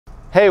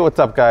Hey, what's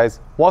up guys?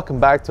 Welcome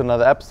back to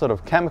another episode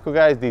of Chemical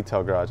Guys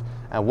Detail Garage,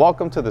 and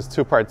welcome to this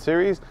two-part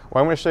series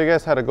where I'm going to show you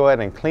guys how to go ahead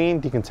and clean,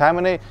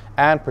 decontaminate,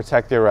 and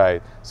protect your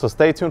ride. So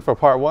stay tuned for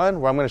part one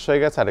where I'm going to show you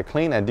guys how to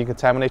clean and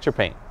decontaminate your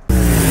paint.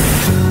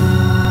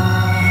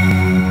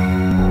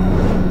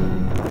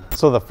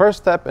 So the first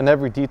step in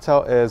every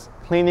detail is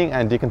cleaning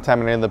and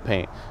decontaminating the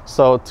paint.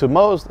 So to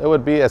most, it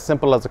would be as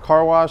simple as a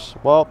car wash.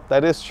 Well,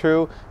 that is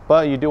true,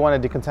 but you do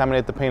want to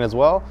decontaminate the paint as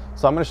well.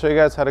 So I'm going to show you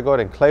guys how to go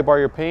ahead and clay bar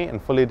your paint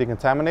and fully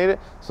decontaminate it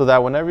so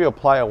that whenever you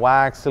apply a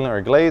wax, sealant,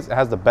 or glaze, it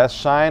has the best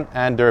shine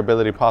and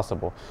durability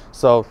possible.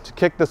 So to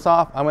kick this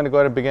off, I'm going to go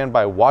ahead and begin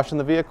by washing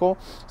the vehicle.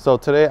 So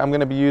today I'm going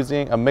to be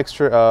using a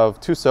mixture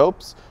of two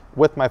soaps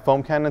with my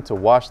foam cannon to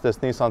wash this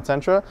Nissan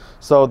Sentra.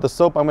 So the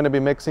soap I'm going to be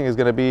mixing is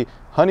going to be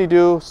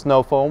Honeydew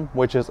Snow Foam,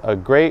 which is a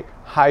great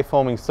high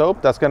foaming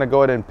soap that's going to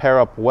go ahead and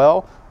pair up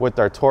well with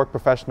our Torque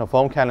Professional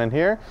foam cannon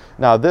here.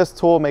 Now this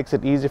tool makes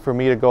it easy for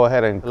me to go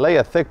ahead and lay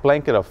a thick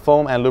blanket of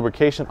foam and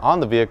lubrication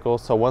on the vehicle,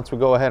 so once we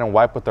go ahead and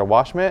wipe with our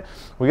wash mitt,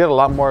 we get a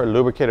lot more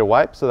lubricated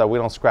wipe so that we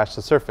don't scratch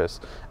the surface.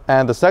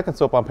 And the second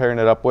soap I'm pairing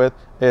it up with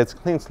is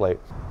Clean Slate.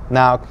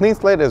 Now Clean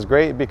Slate is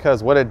great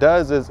because what it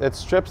does is it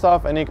strips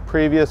off any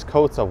previous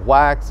coats of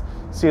wax,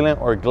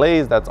 sealant, or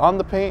glaze that's on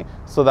the paint,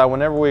 so that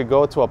whenever we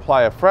go to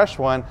apply a fresh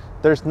one,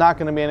 there's not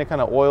going to be any kind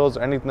of oils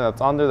or anything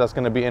that's on there that's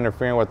going to be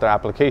interfering with the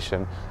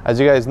application. As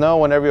you guys know,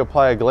 whenever you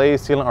apply a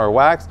glaze, sealant, or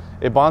wax,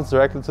 it bonds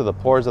directly to the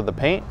pores of the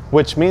paint,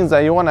 which means that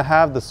you want to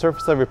have the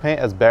surface of your paint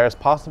as bare as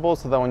possible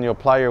so that when you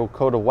apply your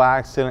coat of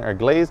wax, sealant, or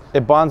glaze,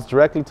 it bonds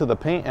directly to the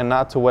paint and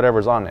not to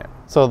whatever's on it.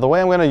 So the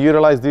way I'm going to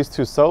utilize these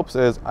two soaps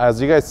is,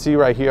 as you guys see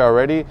right here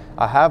already,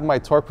 I have my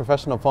Torque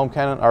Professional foam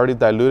cannon already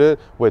diluted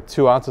with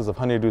 2 ounces of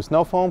Honeydew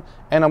Snow Foam,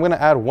 and I'm going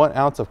to add 1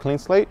 ounce of Clean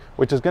Slate,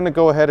 which is going to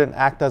go ahead and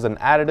act as an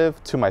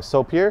additive to my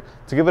soap here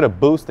to give it a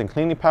boost in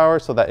cleaning power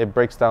so that it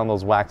breaks down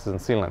those waxes and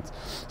sealants.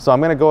 So I'm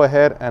going to go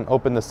ahead and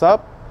open this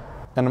up,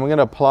 and I'm going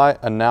to apply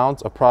an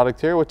ounce of product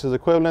here, which is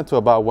equivalent to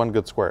about 1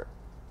 good squirt.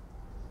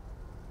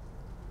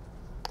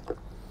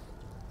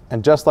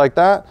 And just like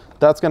that,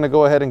 that's going to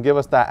go ahead and give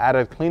us that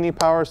added cleaning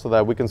power so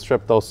that we can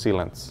strip those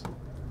sealants.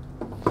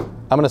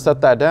 I'm going to set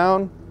that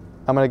down.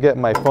 I'm going to get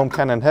my foam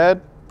cannon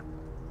head,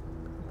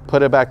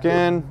 put it back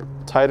in,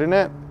 tighten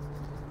it,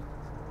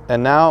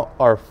 and now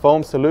our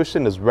foam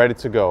solution is ready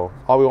to go.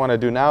 All we want to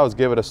do now is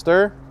give it a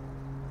stir,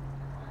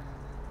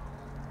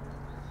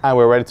 and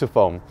we're ready to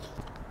foam.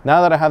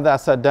 Now that I have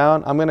that set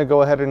down, I'm going to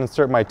go ahead and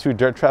insert my 2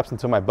 dirt traps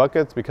into my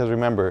buckets, because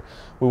remember,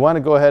 we want to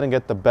go ahead and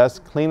get the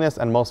best, cleanest,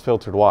 and most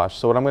filtered wash.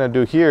 So what I'm going to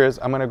do here is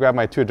I'm going to grab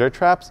my 2 dirt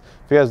traps.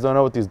 If you guys don't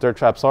know what these dirt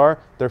traps are,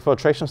 they're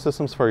filtration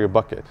systems for your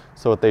bucket.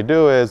 So what they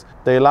do is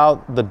they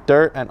allow the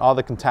dirt and all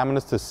the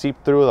contaminants to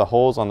seep through the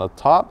holes on the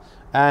top,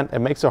 and it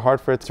makes it hard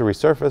for it to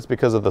resurface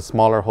because of the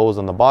smaller holes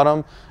on the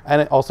bottom.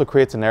 And it also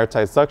creates an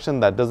airtight suction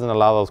that doesn't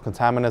allow those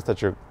contaminants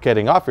that you're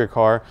getting off your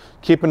car,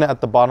 keeping it at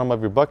the bottom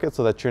of your bucket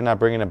so that you're not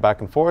bringing it back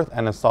and forth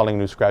and installing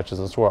new scratches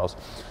and swirls.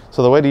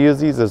 So the way to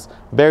use these is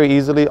very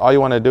easily. All you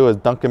want to do is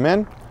dunk them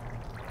in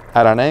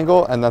at an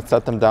angle and then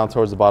set them down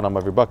towards the bottom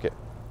of your bucket.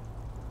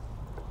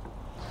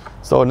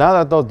 So now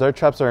that those dirt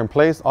traps are in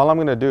place, all I'm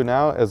going to do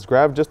now is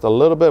grab just a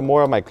little bit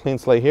more of my Clean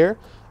Slate here,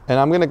 and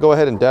I'm going to go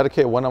ahead and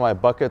dedicate one of my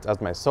buckets as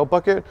my soap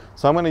bucket.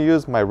 So I'm going to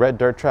use my red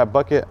dirt trap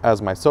bucket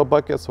as my soap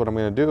bucket. So what I'm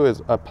going to do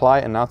is apply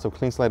an ounce of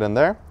Clean Slate in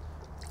there,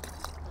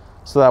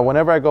 so that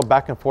whenever I go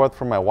back and forth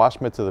from my wash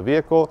mitt to the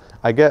vehicle,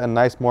 I get a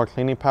nice more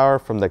cleaning power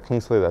from the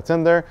Clean Slate that's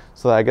in there,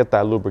 so that I get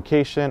that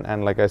lubrication,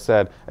 and like I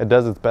said, it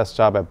does its best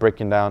job at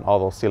breaking down all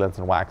those sealants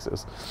and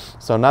waxes.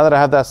 So now that I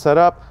have that set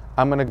up,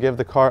 I'm going to give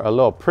the car a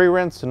little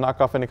pre-rinse to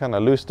knock off any kind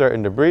of loose dirt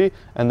and debris,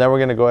 and then we're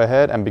going to go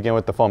ahead and begin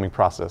with the foaming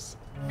process.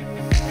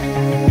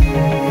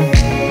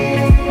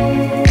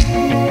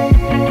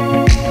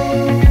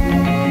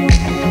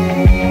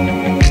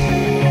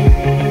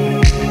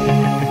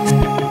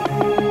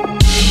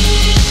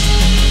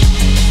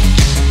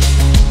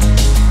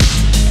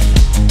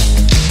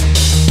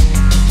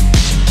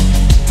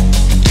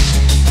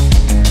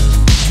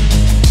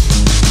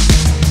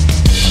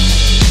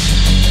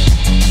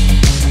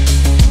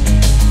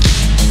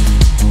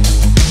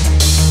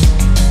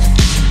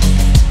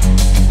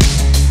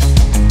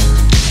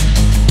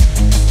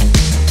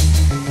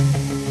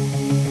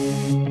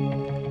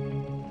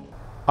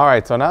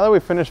 Alright, so now that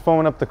we've finished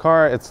foaming up the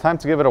car, it's time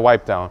to give it a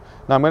wipe down.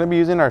 Now I'm going to be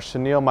using our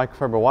chenille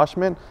microfiber wash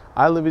mitt.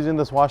 I love using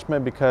this wash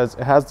mitt because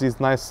it has these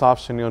nice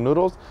soft chenille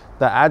noodles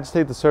that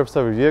agitate the surface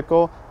of your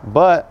vehicle,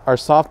 but are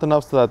soft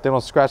enough so that they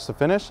don't scratch the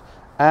finish,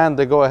 and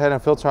they go ahead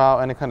and filter out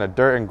any kind of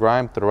dirt and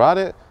grime throughout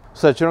it,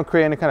 so that you don't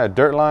create any kind of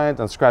dirt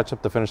lines and scratch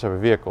up the finish of your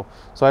vehicle.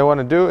 So what I want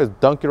to do is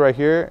dunk it right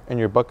here in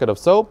your bucket of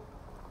soap,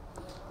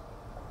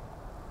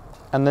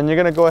 and then you're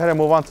going to go ahead and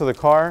move on to the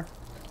car.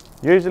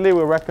 Usually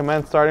we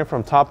recommend starting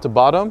from top to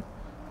bottom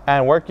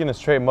and working in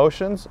straight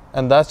motions,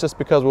 and that's just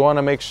because we want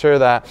to make sure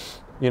that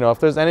you know, if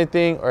there's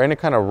anything or any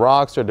kind of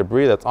rocks or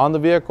debris that's on the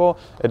vehicle,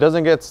 it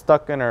doesn't get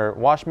stuck in our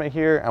wash mitt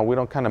here, and we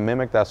don't kind of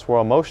mimic that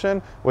swirl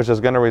motion, which is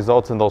going to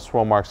result in those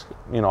swirl marks,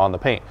 you know, on the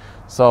paint.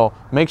 So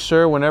make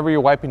sure whenever you're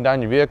wiping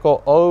down your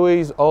vehicle,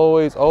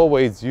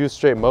 always use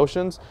straight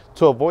motions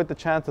to avoid the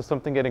chance of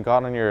something getting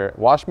caught on your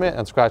wash mitt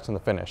and scratching the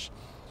finish.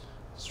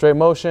 Straight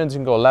motions, you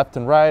can go left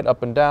and right,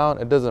 up and down,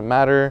 it doesn't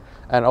matter,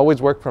 and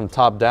always work from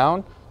top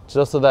down,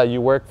 just so that you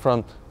work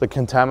from the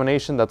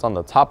contamination that's on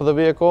the top of the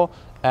vehicle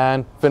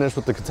and finish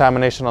with the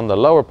contamination on the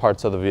lower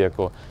parts of the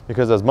vehicle.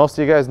 Because as most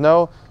of you guys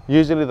know,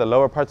 usually the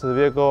lower parts of the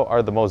vehicle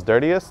are the most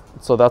dirtiest.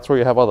 So that's where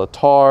you have all the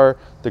tar,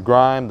 the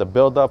grime, the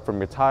buildup from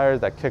your tires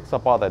that kicks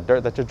up all that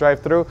dirt that you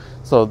drive through.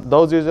 So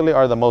those usually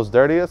are the most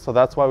dirtiest. So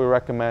that's why we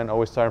recommend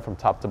always starting from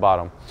top to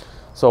bottom.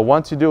 So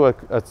once you do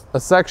a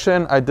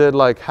section, I did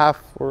like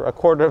half or a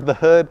quarter of the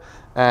hood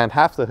and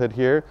half the hood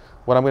here.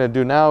 What I'm gonna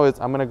do now is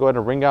I'm gonna go ahead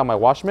and wring out my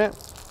wash mitt.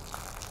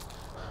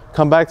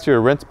 Come back to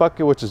your rinse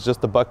bucket, which is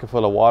just a bucket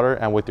full of water,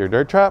 and with your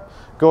dirt trap,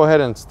 go ahead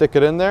and stick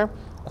it in there.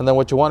 And then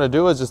what you want to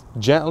do is just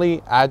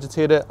gently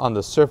agitate it on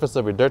the surface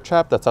of your dirt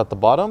trap that's at the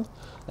bottom.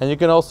 And you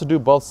can also do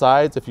both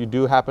sides if you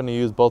do happen to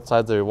use both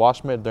sides of your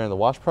wash mitt during the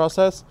wash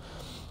process.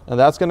 And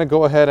that's going to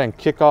go ahead and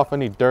kick off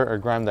any dirt or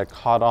grime that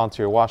caught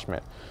onto your wash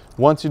mitt.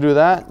 Once you do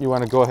that, you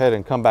want to go ahead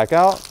and come back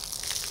out,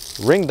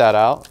 wring that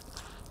out.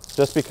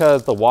 Just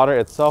because the water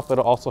itself,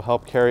 it'll also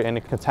help carry any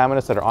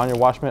contaminants that are on your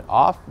wash mitt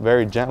off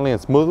very gently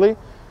and smoothly.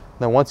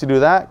 Then once you do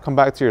that, come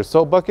back to your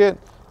soap bucket,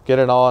 get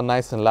it all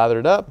nice and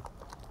lathered up,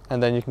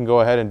 and then you can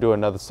go ahead and do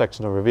another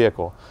section of your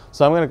vehicle.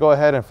 So I'm going to go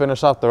ahead and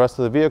finish off the rest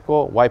of the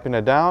vehicle, wiping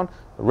it down,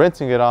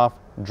 rinsing it off,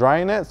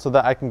 drying it, so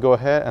that I can go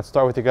ahead and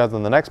start with you guys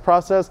on the next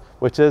process,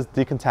 which is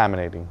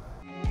decontaminating.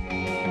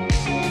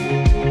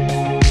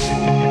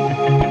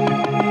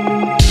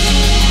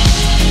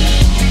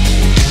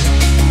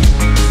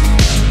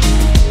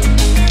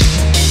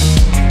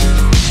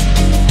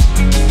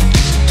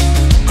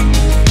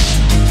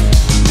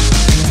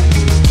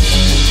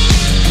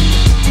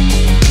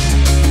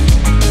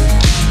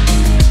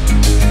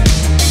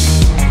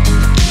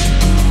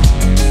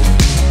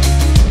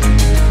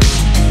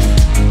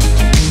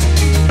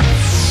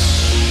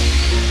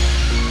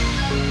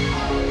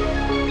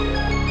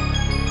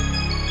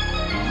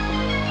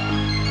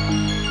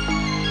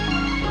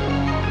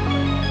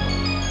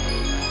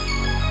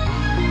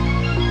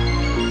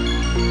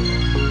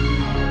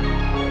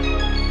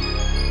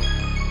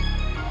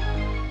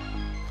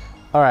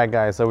 All right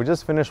guys, so we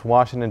just finished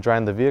washing and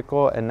drying the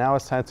vehicle, and now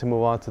it's time to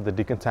move on to the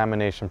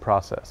decontamination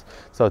process.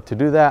 So to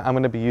do that, I'm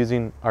going to be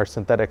using our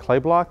synthetic clay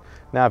block.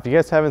 Now, if you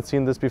guys haven't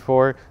seen this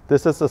before,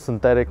 this is a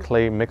synthetic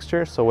clay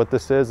mixture. So what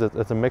this is,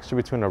 it's a mixture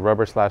between a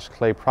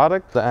rubber/clay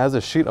product that has a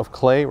sheet of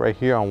clay right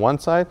here on one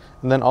side,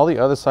 and then all the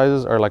other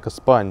sizes are like a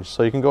sponge.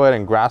 So you can go ahead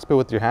and grasp it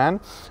with your hand,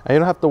 and you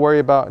don't have to worry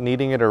about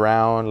kneading it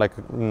around like,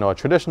 you know, a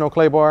traditional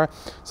clay bar.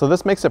 So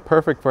this makes it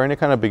perfect for any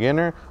kind of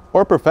beginner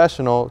or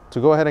professional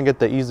to go ahead and get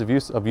the ease of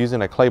use of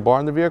using a clay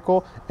bar in the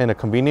vehicle in a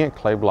convenient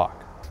clay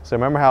block. So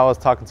remember how I was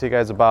talking to you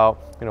guys about,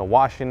 you know,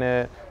 washing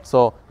it.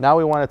 So now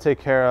we want to take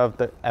care of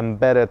the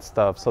embedded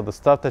stuff. So the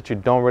stuff that you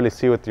don't really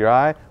see with your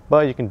eye,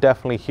 but you can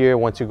definitely hear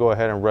once you go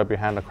ahead and rub your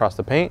hand across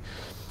the paint.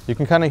 You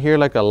can kind of hear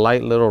like a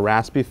light little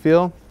raspy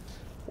feel.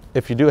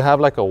 If you do have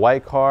like a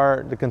white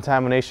car, the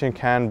contamination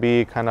can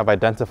be kind of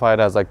identified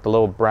as like the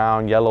little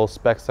brown, yellow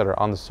specks that are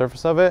on the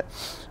surface of it.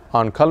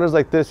 On colors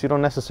like this, you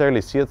don't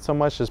necessarily see it so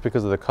much just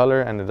because of the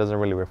color and it doesn't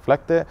really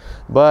reflect it,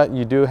 but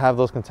you do have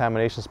those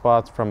contamination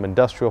spots from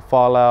industrial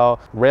fallout,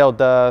 rail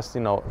dust,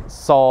 you know,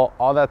 salt,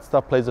 all that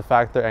stuff plays a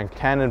factor and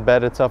can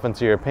embed itself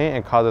into your paint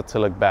and cause it to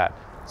look bad.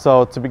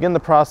 So to begin the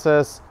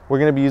process, we're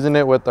going to be using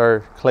it with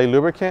our clay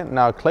lubricant.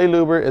 Now, clay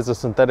luber is a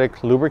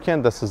synthetic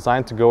lubricant that's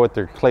designed to go with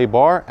your clay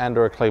bar and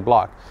or a clay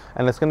block.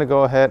 And it's going to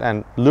go ahead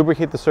and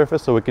lubricate the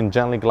surface so we can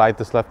gently glide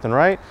this left and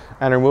right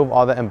and remove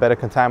all the embedded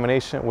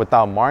contamination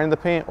without marring the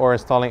paint or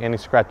installing any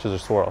scratches or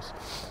swirls.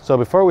 So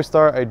before we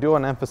start, I do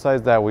want to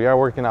emphasize that we are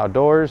working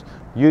outdoors.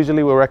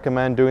 Usually we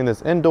recommend doing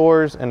this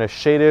indoors in a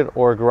shaded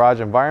or garage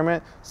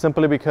environment,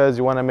 simply because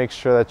you want to make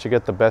sure that you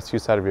get the best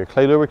use out of your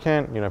clay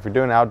lubricant. You know, if you're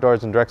doing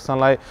outdoors in direct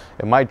sunlight,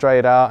 it might dry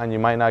it out and you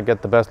might not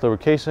get the best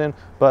lubrication,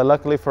 but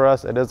luckily for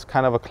us, it is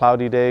kind of a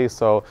cloudy day,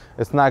 so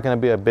it's not going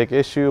to be a big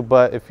issue.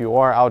 But if you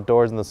are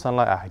outdoors in the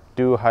sunlight, I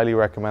do highly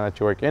recommend that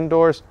you work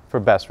indoors for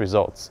best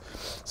results.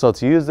 So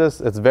to use this,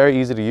 it's very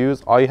easy to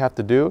use. All you have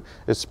to do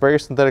is spray your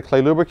synthetic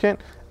clay lubricant,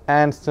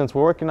 and since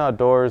we're working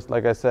outdoors,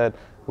 like I said,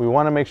 we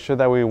want to make sure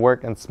that we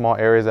work in small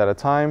areas at a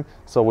time.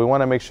 So we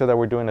want to make sure that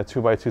we're doing a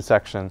 2x2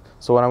 section.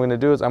 So what I'm going to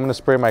do is I'm going to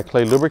spray my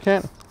clay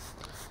lubricant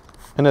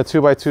in a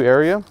 2x2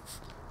 area.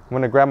 I'm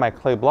going to grab my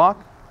clay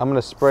block. I'm going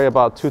to spray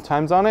about 2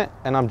 times on it,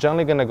 and I'm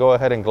gently going to go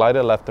ahead and glide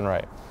it left and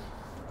right.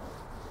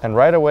 And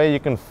right away you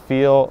can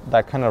feel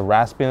that kind of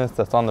raspiness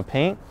that's on the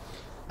paint.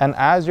 And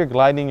as you're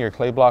gliding your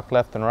clay block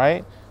left and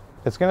right,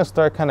 it's going to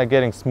start kind of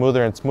getting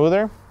smoother and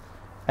smoother.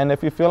 And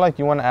if you feel like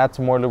you want to add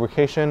some more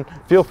lubrication,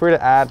 feel free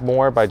to add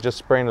more by just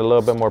spraying a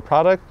little bit more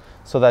product.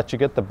 so that you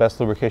get the best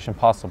lubrication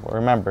possible.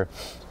 Remember,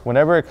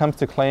 whenever it comes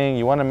to claying,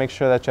 you want to make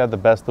sure that you have the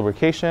best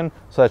lubrication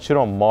so that you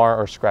don't mar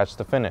or scratch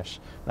the finish.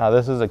 Now,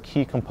 this is a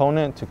key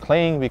component to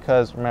claying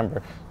because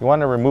remember, you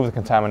want to remove the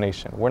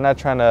contamination. We're not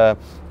trying to,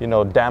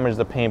 damage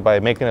the paint by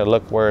making it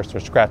look worse or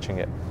scratching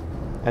it.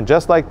 And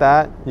just like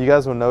that, you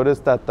guys will notice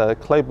that the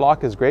clay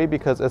block is great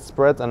because it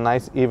spreads a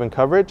nice even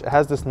coverage. It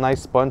has this nice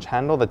sponge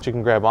handle that you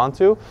can grab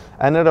onto,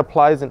 and it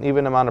applies an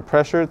even amount of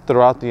pressure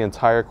throughout the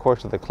entire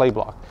course of the clay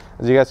block.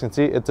 As you guys can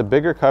see, it's a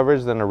bigger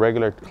coverage than a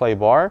regular clay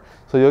bar,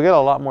 so you'll get a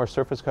lot more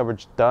surface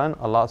coverage done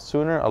a lot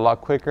sooner, a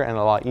lot quicker, and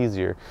a lot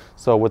easier.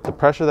 So with the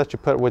pressure that you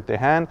put with the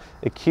hand,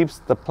 it keeps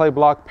the clay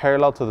block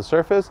parallel to the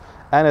surface,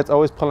 and it's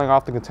always pulling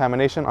off the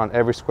contamination on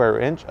every square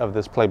inch of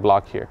this clay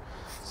block here.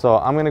 So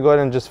I'm gonna go ahead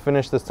and just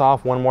finish this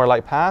off, one more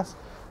light pass.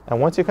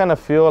 And once you kind of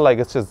feel like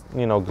it's just,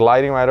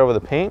 gliding right over the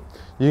paint,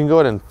 you can go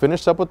ahead and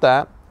finish up with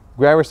that.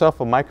 Grab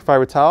yourself a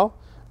microfiber towel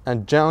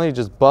and gently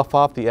just buff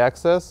off the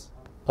excess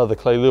of the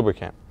clay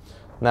lubricant.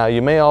 Now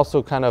you may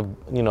also kind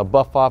of,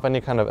 buff off any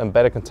kind of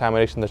embedded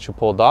contamination that you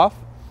pulled off,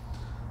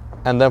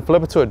 and then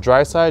flip it to a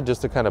dry side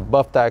just to kind of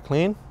buff that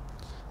clean.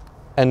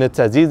 And it's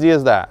as easy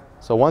as that.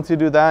 So once you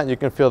do that, you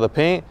can feel the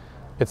paint.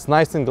 It's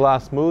nice and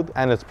glass smooth,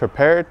 and it's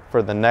prepared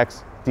for the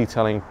next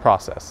detailing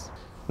process.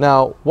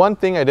 Now, one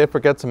thing I did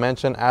forget to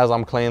mention as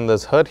I'm cleaning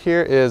this hood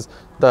here is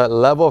the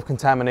level of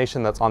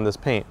contamination that's on this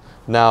paint.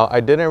 Now,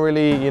 I didn't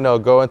really,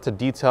 go into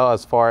detail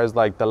as far as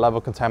like the level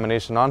of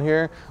contamination on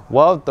here.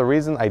 Well, the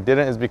reason I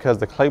didn't is because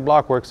the clay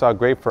block works out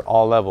great for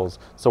all levels.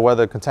 So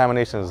whether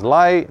contamination is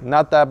light,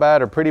 not that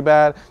bad, or pretty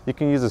bad, you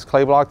can use this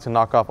clay block to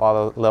knock off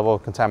all the level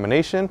of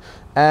contamination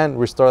and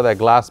restore that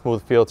glass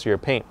smooth feel to your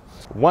paint.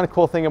 One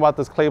cool thing about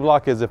this clay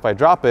block is if I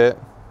drop it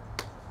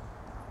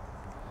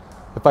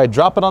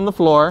on the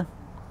floor,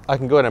 I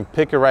can go ahead and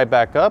pick it right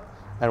back up.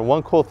 And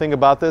one cool thing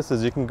about this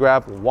is you can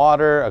grab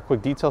water, a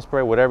quick detail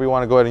spray, whatever you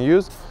want to go ahead and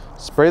use,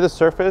 spray the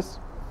surface,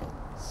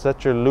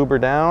 set your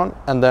luber down,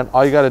 and then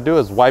all you got to do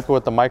is wipe it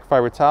with the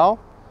microfiber towel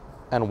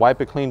and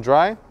wipe it clean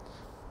dry.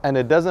 And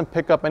it doesn't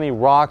pick up any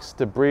rocks,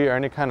 debris, or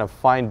any kind of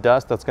fine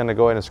dust that's going to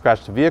go in and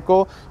scratch the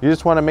vehicle. You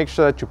just want to make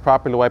sure that you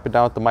properly wipe it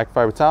down with the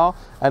microfiber towel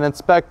and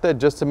inspect it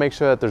just to make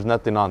sure that there's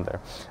nothing on there.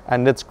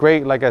 And it's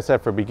great, like I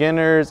said, for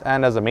beginners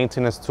and as a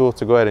maintenance tool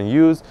to go ahead and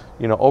use,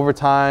 over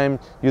time,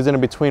 using it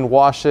in between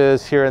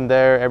washes here and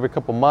there every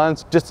couple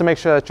months, just to make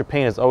sure that your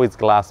paint is always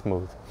glass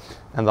smooth.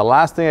 And the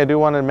last thing I do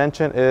want to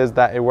mention is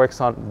that it works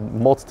on a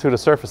multitude of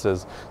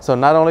surfaces. So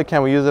not only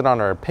can we use it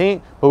on our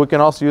paint, but we can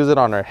also use it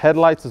on our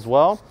headlights as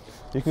well.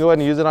 You can go ahead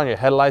and use it on your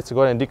headlights to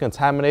go ahead and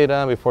decontaminate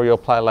them before you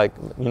apply like,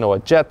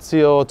 a jet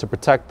seal to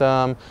protect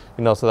them,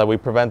 so that we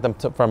prevent them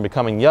from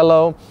becoming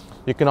yellow.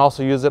 You can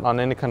also use it on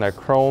any kind of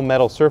chrome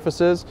metal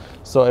surfaces.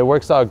 So it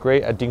works out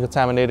great at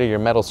decontaminating your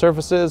metal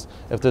surfaces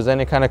if there's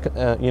any kind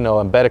of,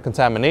 embedded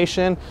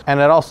contamination. And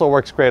it also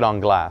works great on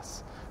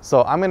glass.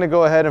 So I'm gonna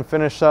go ahead and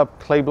finish up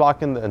clay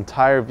blocking the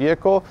entire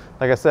vehicle.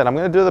 Like I said, I'm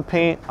gonna do the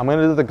paint, I'm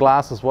gonna do the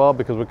glass as well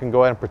because we can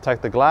go ahead and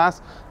protect the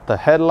glass, the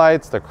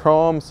headlights, the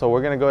chrome. So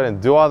we're gonna go ahead and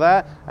do all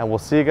that, and we'll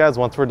see you guys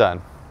once we're done.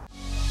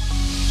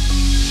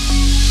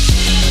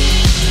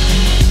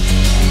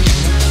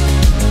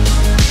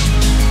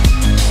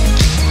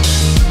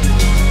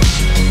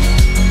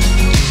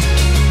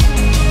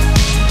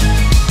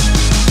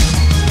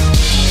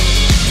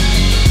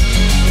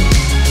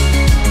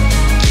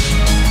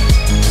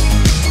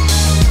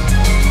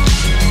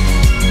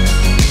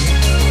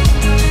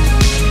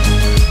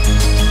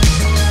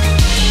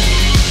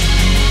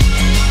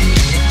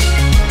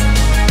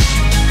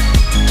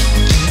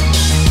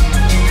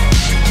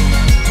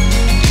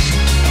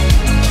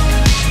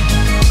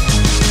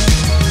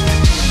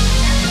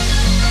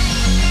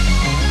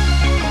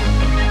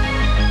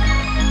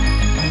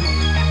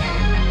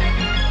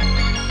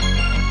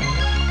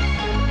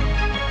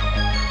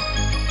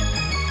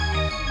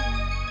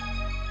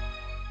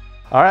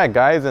 All right,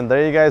 guys, and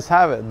there you guys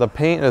have it. The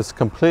paint is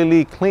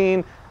completely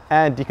clean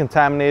and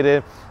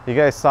decontaminated. You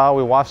guys saw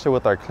we washed it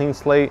with our clean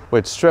slate,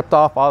 which stripped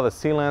off all the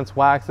sealants,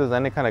 waxes,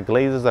 any kind of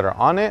glazes that are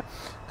on it.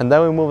 And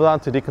then we moved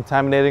on to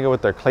decontaminating it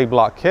with our clay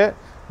block kit.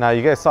 Now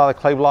you guys saw the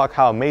clay block,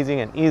 how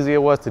amazing and easy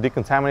it was to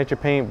decontaminate your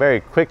paint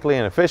very quickly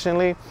and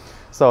efficiently.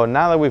 So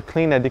now that we've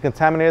cleaned and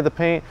decontaminated the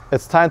paint,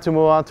 it's time to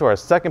move on to our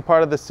second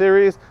part of the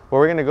series,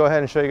 where we're gonna go ahead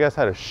and show you guys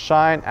how to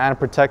shine and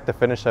protect the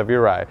finish of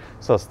your ride.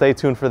 So stay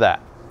tuned for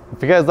that.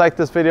 If you guys like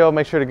this video,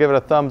 make sure to give it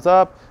a thumbs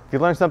up. If you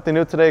learned something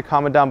new today,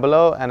 comment down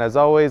below. And as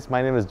always,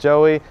 my name is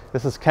Joey.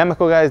 This is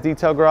Chemical Guys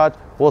Detail Garage.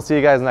 We'll see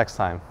you guys next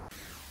time.